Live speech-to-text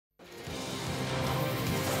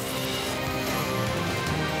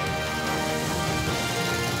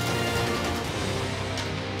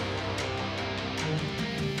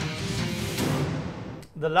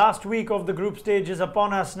The last week of the group stage is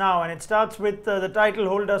upon us now, and it starts with the title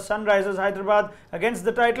holder Sunrisers Hyderabad against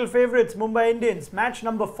the title favourites Mumbai Indians. Match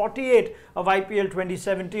number 48 of IPL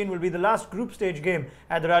 2017 will be the last group stage game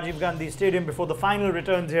at the Rajiv Gandhi Stadium before the final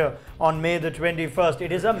returns here on May the 21st.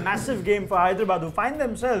 It is a massive game for Hyderabad, who find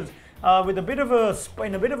themselves with a bit of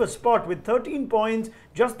a spot with 13 points,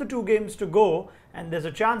 just the 2 games to go, and there's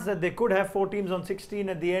a chance that they could have 4 teams on 16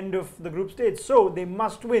 at the end of the group stage. So they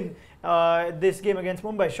must win this game against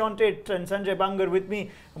Mumbai. Sean Tate and Sanjay Bangar with me.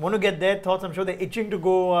 I want to get their thoughts. I'm sure they're itching to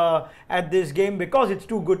go at this game because it's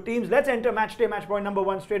 2 good teams. Let's enter match day, match point number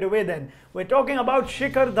 1 straight away then. We're talking about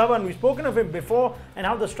Shikhar Dhawan. We've spoken of him before and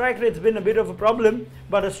how the strike rate's been a bit of a problem,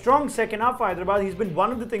 but a strong second half for Hyderabad. He's been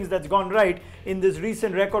one of the things that's gone right in this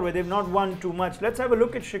recent record where they've not won too much. Let's have a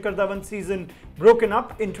look at Shikhar Dhawan's season broken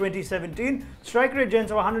up in 2017. Strike rate,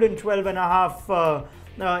 gents, of 112.5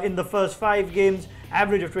 in the first 5 games,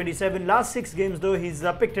 average of 27. Last 6 games though, he's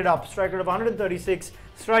picked it up. Strike rate of 136,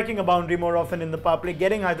 striking a boundary more often in the power play,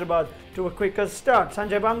 getting Hyderabad to a quicker start.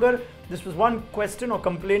 Sanjay Bangar, this was one question or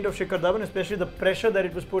complaint of Shikhar Dhawan, especially the pressure that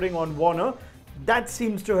it was putting on Warner. That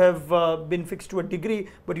seems to have been fixed to a degree,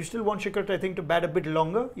 but you still want Shikhar, I think, to bat a bit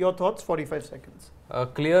longer. Your thoughts? 45 seconds. A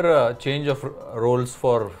clear change of roles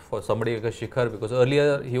for somebody like Shikhar, because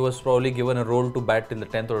earlier he was probably given a role to bat till the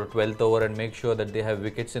 10th or 12th over and make sure that they have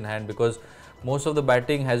wickets in hand, because most of the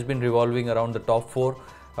batting has been revolving around the top 4.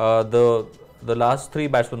 The last 3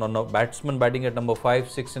 batsmen batting at number 5,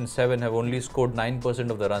 6 and 7 have only scored 9%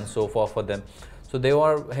 of the runs so far for them. So they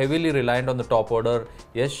were heavily reliant on the top order.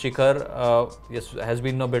 Yes, Shikhar has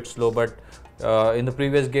been a bit slow, but in the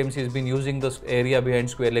previous games he's been using this area behind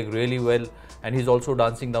square leg really well, and he's also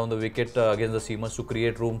dancing down the wicket against the seamers to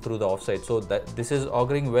create room through the offside. So this is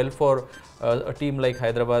auguring well for a team like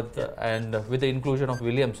Hyderabad, and with the inclusion of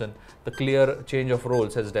Williamson, the clear change of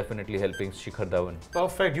roles has definitely helping Shikhar Dhawan.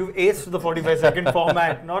 Perfect. You've aced the 45-second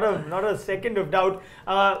format. Not a second of doubt.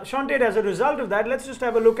 Sean Tate, as a result of that, let's just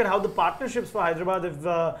have a look at how the partnerships for Hyderabad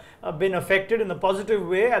have been affected in a positive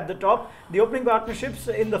way at the top. The opening partnerships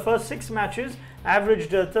in the first 6 matches averaged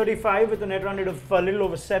 35 with a net run rate of a little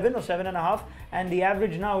over 7 or 7.5, and the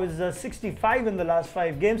average now is 65 in the last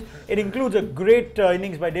 5 games. It includes a great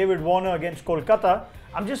innings by David Warner against Kolkata.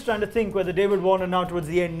 I'm just trying to think whether David Warner now towards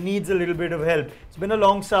the end needs a little bit of help. It's been a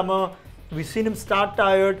long summer. We've seen him start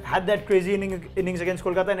tired, had that crazy innings against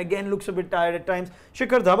Kolkata, and again looks a bit tired at times.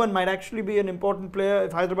 Shikhar Dhawan might actually be an important player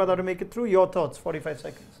if Hyderabad are to make it through. Your thoughts? 45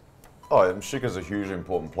 seconds. Oh, Shikhar's a hugely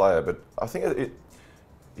important player, but I think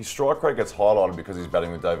his strike rate gets highlighted because he's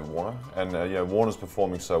batting with David Warner, and Warner's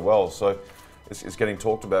performing so well, so it's getting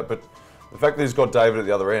talked about. But the fact that he's got David at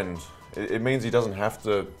the other end, it means he doesn't have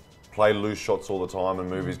to play loose shots all the time and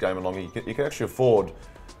move his game along. He can actually afford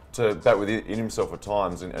to bat within himself at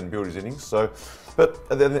times and build his innings. So, but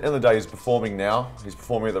at the end of the day, he's performing now. He's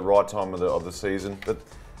performing at the right time of the season. But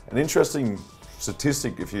an interesting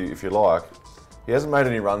statistic, if you like, he hasn't made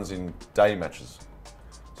any runs in day matches.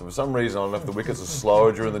 So for some reason, I don't know if the wickets are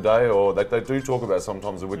slower during the day, or they do talk about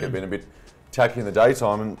sometimes the wicket being a bit tacky in the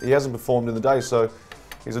daytime, and he hasn't performed in the day. So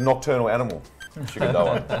he's a nocturnal animal.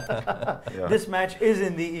 This match is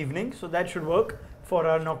in the evening, so that should work for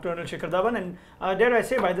our nocturnal Shikhar Dhawan, and dare I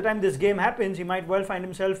say, by the time this game happens, he might well find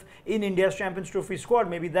himself in India's Champions Trophy squad.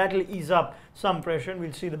 Maybe that'll ease up some pressure and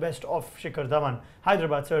we'll see the best of Shikhar Dhawan.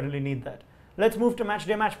 Hyderabad certainly need that. Let's move to match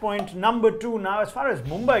day, match point number 2 now. As far as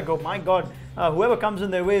Mumbai go, my God, whoever comes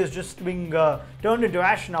in their way is just being turned into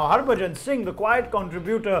ash now. Harbhajan Singh, the quiet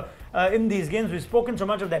contributor in these games. We've spoken so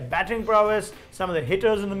much of their batting prowess, some of the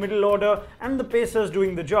hitters in the middle order, and the pacers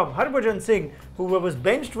doing the job. Harbhajan Singh, who was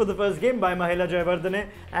benched for the first game by Mahela Jayawardene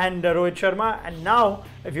and Rohit Sharma, and now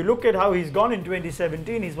if you look at how he's gone in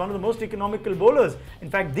 2017, he's one of the most economical bowlers. In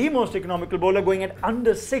fact, the most economical bowler, going at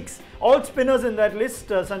under 6. All spinners in that list.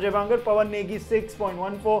 Sanjay Bangar, Pawan Negi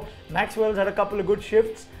 6.14. Maxwell's had a couple of good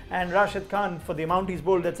shifts, and Rashid Khan, for the amount he's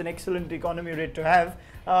bowled, that's an excellent economy rate to have.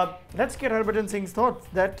 Let's get Harbhajan Singh's thoughts.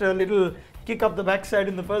 That little kick up the backside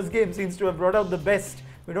in the first game seems to have brought out the best.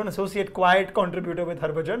 We don't associate quiet contributor with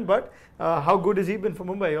Harbhajan, but how good has he been for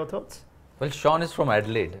Mumbai? Your thoughts? Well, Sean is from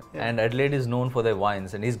Adelaide, and Adelaide is known for their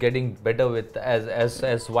wines, and he's getting better with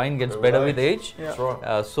as wine gets better with age. That's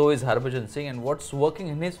right. So is Harbhajan Singh, and what's working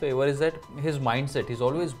in his favor is that his mindset. He's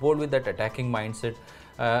always bowled with that attacking mindset.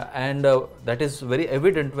 and that is very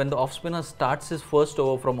evident when the off spinner starts his first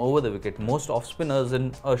over from over the wicket. Most off spinners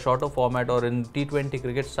in a shorter format or in T20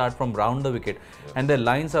 cricket start from round the wicket, and their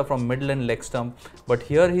lines are from middle and leg stump. But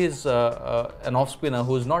here he is an off spinner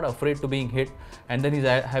who is not afraid to being hit, and then he's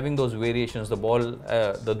having those variations. The ball,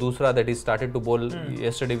 the dusra that he started to bowl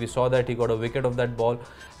yesterday, we saw that he got a wicket of that ball,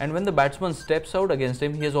 and when the batsman steps out against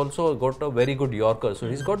him, he has also got a very good yorker. So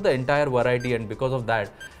he's got the entire variety, and because of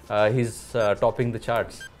that, he's topping the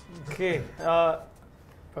charts. Okay,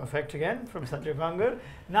 perfect again from Sanjay Bangar.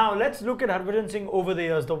 Now let's look at Harbhajan Singh over the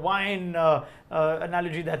years. The wine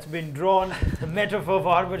analogy that's been drawn, the metaphor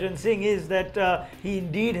for Harbhajan Singh is that he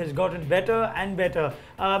indeed has gotten better and better.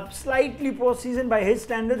 Slightly poor season by his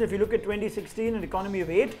standards if you look at 2016, an economy of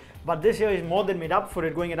 8, but this year he's more than made up for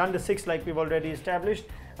it, going at under 6 like we've already established.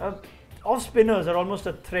 Off spinners are almost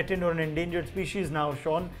a threatened or an endangered species now,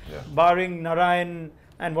 Sean, barring Narayan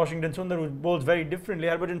and Washington Sundar, who bowls very differently.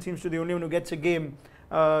 Harbhajan seems to be the only one who gets a game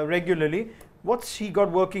regularly. What's he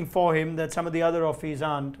got working for him that some of the other offies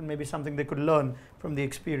aren't, and maybe something they could learn from the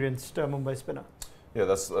experienced Mumbai spinner? Yeah,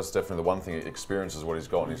 that's definitely the one thing. Experience is what he's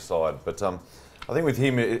got on his side. But I think with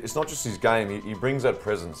him, it's not just his game. He brings that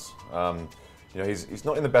presence. You know, he's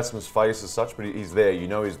not in the batsman's face as such, but he's there. You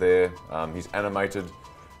know, he's there. He's animated.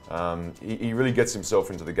 He really gets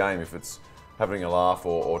himself into the game if it's having a laugh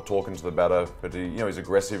or talking to the batter. But he's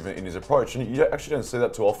aggressive in his approach, and you actually don't see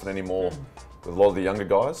that too often anymore with a lot of the younger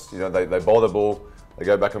guys. You know, they bowl the ball, they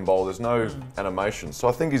go back and bowl. There's no animation. So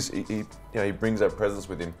I think he brings that presence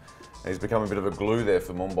with him. And he's become a bit of a glue there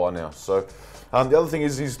for Mumbai now. So the other thing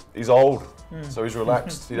is he's old, so he's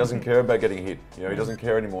relaxed. He doesn't care about getting hit. You know, he doesn't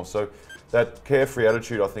care anymore. So that carefree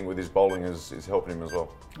attitude, I think, with his bowling is helping him as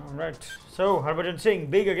well. All right. So Harbhajan Singh,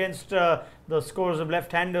 big against the scores of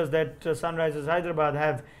left-handers that Sunrisers Hyderabad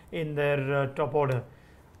have in their top order.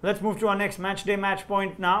 Let's move to our next match day match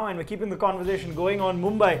point now, and we're keeping the conversation going on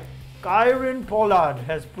Mumbai. Kieron Pollard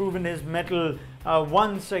has proven his mettle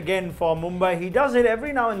once again for Mumbai. He does it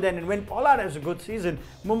every now and then, and when Pollard has a good season,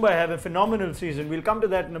 Mumbai have a phenomenal season. We'll come to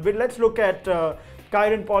that in a bit. Let's look at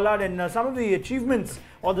Kieron Pollard and some of the achievements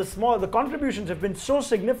or the contributions have been so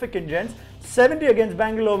significant, gents. 70 against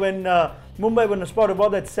Bangalore when Mumbai won a spot about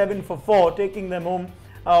that 7 for 4, taking them home,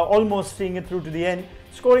 almost seeing it through to the end.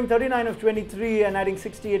 Scoring 39 of 23 and adding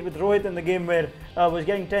 68 with Rohit in the game where was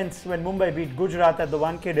getting tense when Mumbai beat Gujarat at the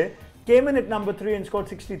Wankhede. Came in at number 3 and scored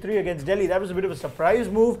 63 against Delhi. That was a bit of a surprise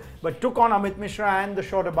move, but took on Amit Mishra and the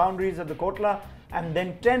shorter boundaries at the Kotla. And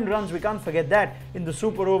then 10 runs, we can't forget that, in the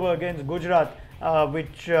super over against Gujarat,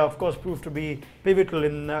 which of course proved to be pivotal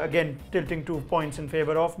in, again, tilting 2 points in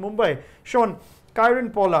favour of Mumbai. Sean,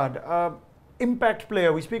 Kieron Pollard, impact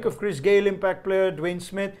player. We speak of Chris Gayle, impact player, Dwayne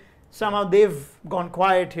Smith. Somehow they've gone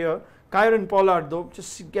quiet here. Kieron Pollard, though,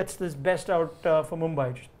 just gets this best out for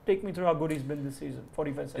Mumbai. Just take me through how good he's been this season.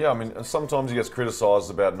 45 seconds. Yeah, I mean, sometimes he gets criticised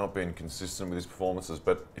about not being consistent with his performances,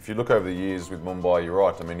 but if you look over the years with Mumbai, you're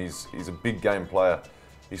right. I mean, he's a big game player.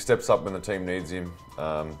 He steps up when the team needs him,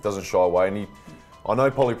 doesn't shy away, and I know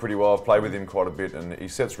Polly pretty well. I've played with him quite a bit, and he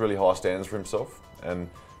sets really high standards for himself. And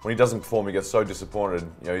when he doesn't perform, he gets so disappointed.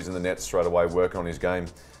 You know, he's in the net straight away, working on his game.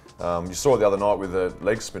 You saw it the other night with the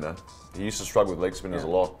leg spinner. He used to struggle with leg spinners a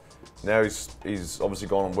lot. Now he's obviously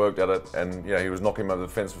gone and worked at it, and he was knocking him over the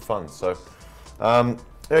fence for fun. So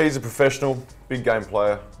yeah, he's a professional, big game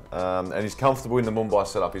player, and he's comfortable in the Mumbai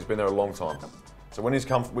setup. He's been there a long time. So when he's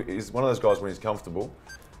comfortable, he's one of those guys when he's comfortable,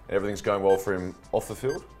 and everything's going well for him off the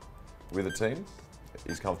field with the team.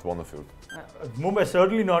 He's comfortable on the field. Mumbai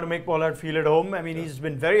certainly know how to make Pollard feel at home. I mean, he's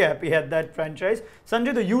been very happy at that franchise.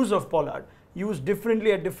 Sanjay, the use of Pollard, used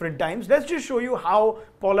differently at different times. Let's just show you how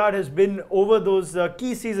Pollard has been over those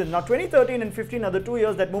key seasons. Now, 2013 and 15 are the 2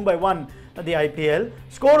 years that Mumbai won the IPL,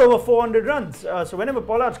 scored over 400 runs. So whenever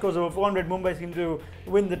Pollard scores over 400, Mumbai seem to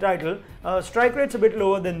win the title. Strike rate's a bit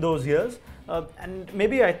lower than those years. And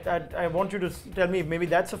maybe I want you to tell me, maybe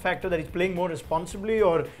that's a factor that he's playing more responsibly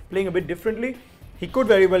or playing a bit differently. He could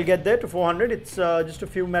very well get there to 400. It's just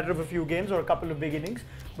a matter of a few games or a couple of big innings.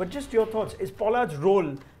 But just your thoughts, is Pollard's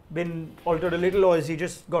role been altered a little, or has he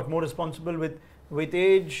just got more responsible with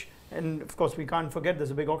age? And of course, we can't forget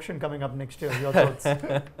there's a big auction coming up next year. Your thoughts?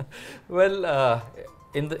 Well,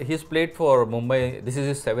 he's played for Mumbai. This is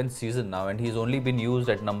his 7th season now, and he's only been used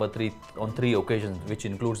at number 3 on 3 occasions, which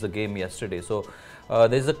includes the game yesterday. So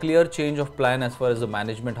there's a clear change of plan as far as the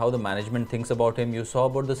management, how the management thinks about him. You saw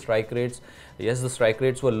about the strike rates. Yes, the strike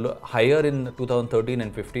rates were higher in 2013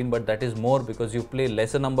 and 15, but that is more because you play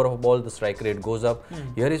lesser number of balls, the strike rate goes up.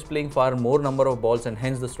 Here he's playing far more number of balls, and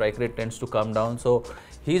hence the strike rate tends to come down. So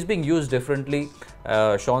he's being used differently.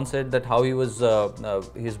 Sean said that how he was,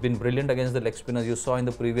 he's been brilliant against the leg spinners. You saw in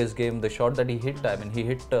the previous game the shot that he hit. I mean, he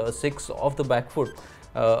hit 6 off the back foot.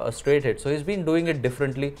 A straight hit. So he's been doing it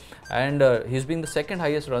differently, and he's been the second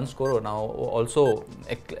highest run scorer now, also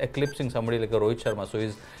eclipsing somebody like a Rohit Sharma. So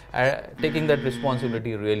he's taking that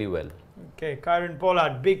responsibility really well. Okay, Kieron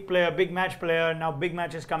Pollard, big player, big match player. Now big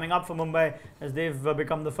matches coming up for Mumbai as they've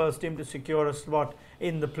become the first team to secure a spot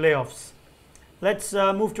in the playoffs. Let's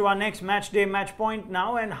move to our next match day match point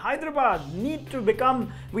now, and Hyderabad need to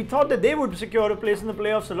become, we thought that they would secure a place in the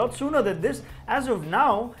playoffs a lot sooner than this. As of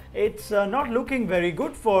now, it's not looking very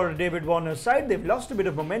good for David Warner's side. They've lost a bit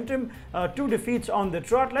of momentum, 2 defeats on the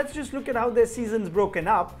trot. Let's just look at how their season's broken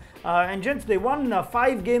up. And gents, they won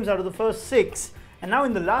 5 games out of the first 6. And now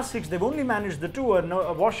in the last 6, they've only managed the 2.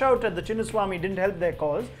 A washout at the Chinnaswamy didn't help their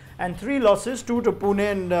cause. And 3 losses, 2 to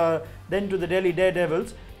Pune and then to the Delhi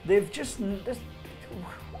Daredevils. They've just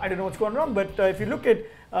I don't know what's going wrong, but if you look at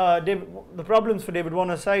the problems for David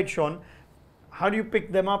Warner's side, Sean, how do you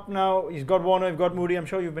pick them up now? He's got Warner, you've got Moody. I'm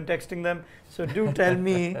sure you've been texting them. So do tell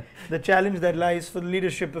me the challenge that lies for the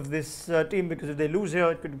leadership of this team, because if they lose here,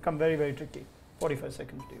 it could become very, very tricky. 45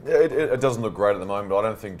 seconds to you. Yeah, it doesn't look great at the moment. I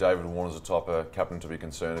don't think David Warner's the type of captain to be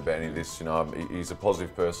concerned about any of this. You know, he's a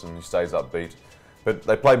positive person. He stays upbeat. But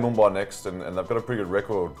they play Mumbai next, and they've got a pretty good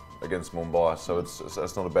record against Mumbai, so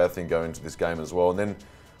it's not a bad thing going into this game as well. And then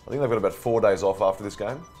I think they've got about 4 days off after this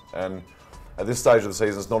game, and at this stage of the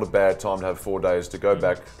season, it's not a bad time to have 4 days to go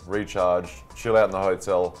back, recharge, chill out in the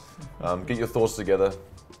hotel, get your thoughts together,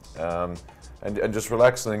 and just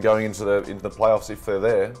relax. And then going into the playoffs, if they're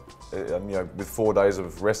there, and, you know, with 4 days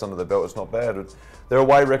of rest under the belt, it's not bad. Their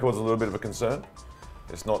away record's a little bit of a concern.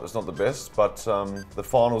 It's not the best, but the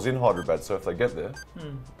final's in Hyderabad, so if they get there,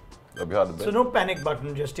 they'll be hard to beat. So no panic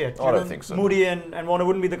button just yet. I don't think so. Moody and Warner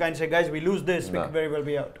wouldn't be the kind to say, guys, we lose this, we could very well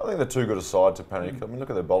be out. I think they're too good a side to panic. I mean, look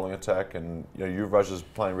at their bowling attack, and you know, Yuvraj is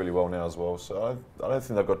playing really well now as well, so I don't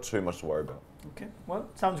think they've got too much to worry about. Okay, well,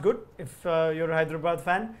 sounds good. If you're a Hyderabad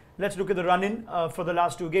fan, let's look at the run-in for the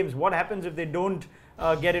last 2 games. What happens if they don't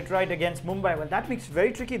get it right against Mumbai? Well, that makes it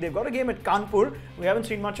very tricky. They've got a game at Kanpur. We haven't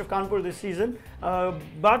seen much of Kanpur this season,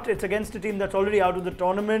 but it's against a team that's already out of the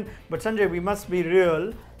tournament. But Sanjay, we must be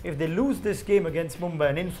real. If they lose this game against Mumbai,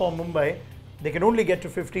 an in-form Mumbai, they can only get to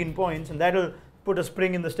 15 points, and that'll put a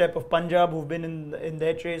spring in the step of Punjab, who've been in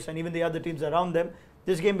their chase, and even the other teams around them.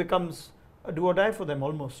 This game becomes a do or die for them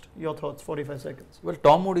almost. Your thoughts, 45 seconds. Well,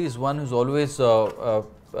 Tom Moody is one who's always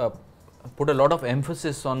put a lot of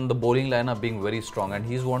emphasis on the bowling lineup being very strong, and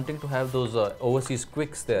he's wanting to have those overseas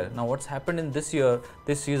quicks there. Now, what's happened in this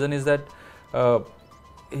season is that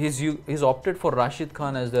he's opted for Rashid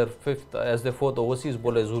Khan as their 4th overseas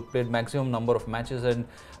bowlers who played maximum number of matches, and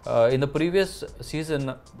in the previous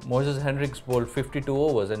season Moses Hendricks bowled 52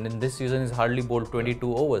 overs, and in this season he's hardly bowled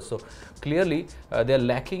 22 overs. So clearly they're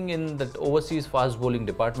lacking in that overseas fast bowling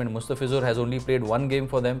department. Mustafizur has only played 1 game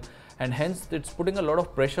for them, and hence it's putting a lot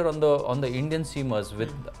of pressure on the Indian seamers.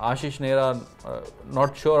 With Ashish Nehra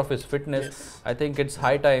not sure of his fitness, yes. I think it's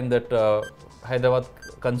high time that Hyderabad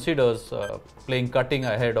considers playing cutting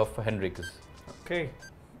ahead of Hendricks. Okay.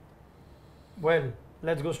 Well,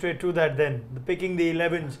 let's go straight to that then. Picking the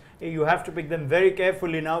 11s, you have to pick them very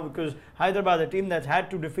carefully now, because Hyderabad, a team that's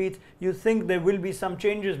had 2 defeats, you think there will be some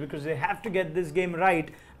changes because they have to get this game right,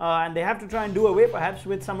 and they have to try and do away perhaps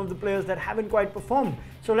with some of the players that haven't quite performed.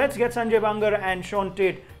 So let's get Sanjay Bangar and Sean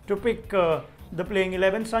Tate to pick the playing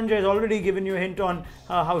 11. Sanjay has already given you a hint on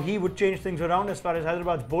how he would change things around as far as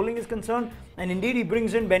Hyderabad's bowling is concerned, and indeed he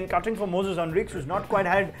brings in Ben Cutting for Moses Hendricks, who's not quite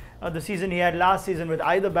had the season he had last season with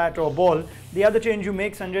either bat or ball. The other change you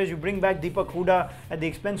make, Sanjay, is you bring back Deepak Hooda at the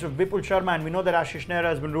expense of Bipul Sharma, and we know that Ashish Nehra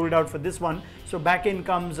has been ruled out for this one. So back in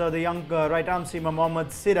comes the young right arm seamer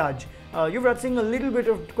Mohammad Siraj. Yuvraj Singh, a little bit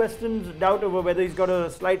of questions, doubt over whether he's got a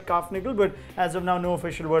slight calf niggle, but as of now no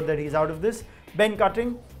official word that he's out of this. Ben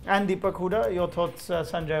Cutting and Deepak Hooda, your thoughts,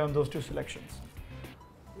 Sanjay, on those 2 selections?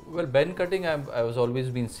 Well, Ben Cutting, I was always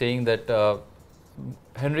been saying that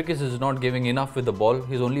Henriques is not giving enough with the ball.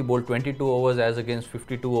 He's only bowled 22 overs as against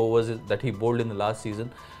 52 overs that he bowled in the last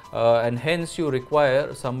season. And hence you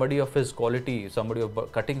require somebody of his quality, somebody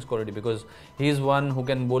of Cutting's quality, because he is one who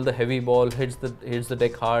can bowl the heavy ball, hits the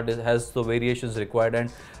deck hard, has the variations required,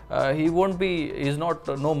 and he's not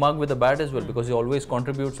no mug with the bat as well, because he always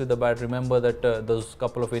contributes with the bat. Remember that those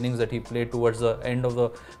couple of innings that he played towards the end of the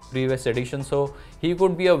previous edition, so he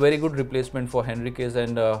could be a very good replacement for Henriques.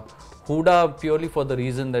 And Huda, purely for the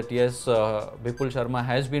reason that yes, Bipul Sharma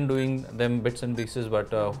has been doing them bits and pieces, but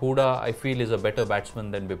Huda, I feel, is a better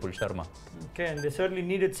batsman than Bipul Sharma. Okay, and they certainly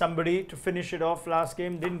needed somebody to finish it off last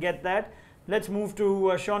game. Didn't get that. Let's move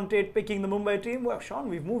to Sean Tate picking the Mumbai team. Well, Sean,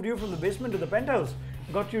 we've moved you from the basement to the penthouse.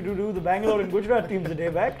 Got you to do the Bangalore and Gujarat teams a day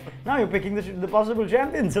back. Now you're picking the possible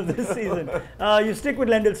champions of this season. You stick with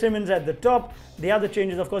Lendl Simmons at the top. The other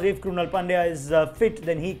changes, of course, if Krunal Pandya is fit,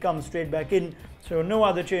 then he comes straight back in. So no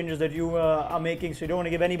other changes that you are making, so you don't want to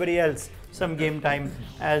give anybody else some game time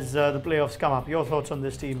as the playoffs come up. Your thoughts on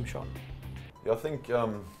this team, Sean? Yeah, I think,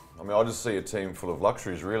 I just see a team full of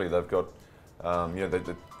luxuries, really. They've got,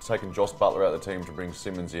 they've taken Joss Butler out of the team to bring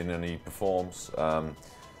Simmons in, and he performs.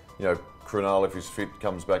 Krunal, if he's fit,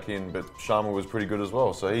 comes back in, but Sharma was pretty good as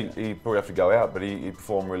well, so he probably have to go out, but he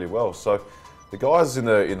performed really well. So the guys in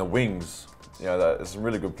the wings, there's some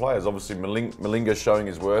really good players. Obviously, Malinga showing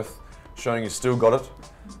his worth, showing he's still got it,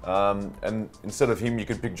 and instead of him, you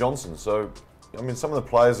could pick Johnson. So, some of the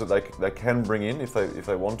players that they can bring in if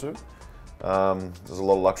they want to. There's a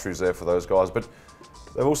lot of luxuries there for those guys, but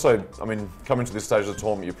they've also, coming to this stage of the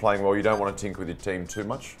tournament, you're playing well. You don't want to tinker with your team too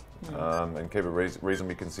much, and keep it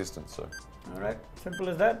reasonably consistent. So, all right, simple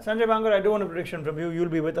as that. Sanjay Bangar, I do want a prediction from you. You'll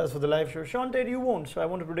be with us for the live show. Sean Tate, you won't, so I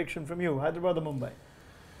want a prediction from you. Hyderabad or Mumbai?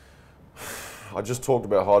 I just talked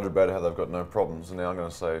about Hyderabad, how they've got no problems, and now I'm going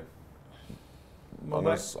to say. I'm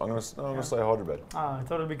going to say Hyderabad. I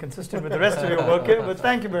thought it'll be consistent with the rest of your work here, but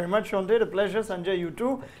thank you very much, Sean Tate. A pleasure. Sanjay, you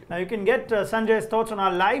too. Now you can get Sanjay's thoughts on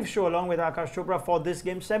our live show along with Akash Chopra for this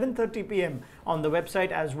game, 7:30 p.m. on the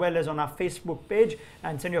website as well as on our Facebook page.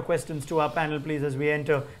 And send your questions to our panel, please, as we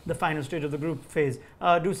enter the final stage of the group phase.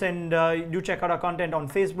 Do check out our content on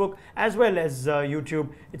Facebook as well as YouTube.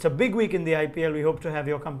 It's a big week in the IPL. We hope to have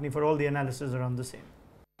your company for all the analysis around the same.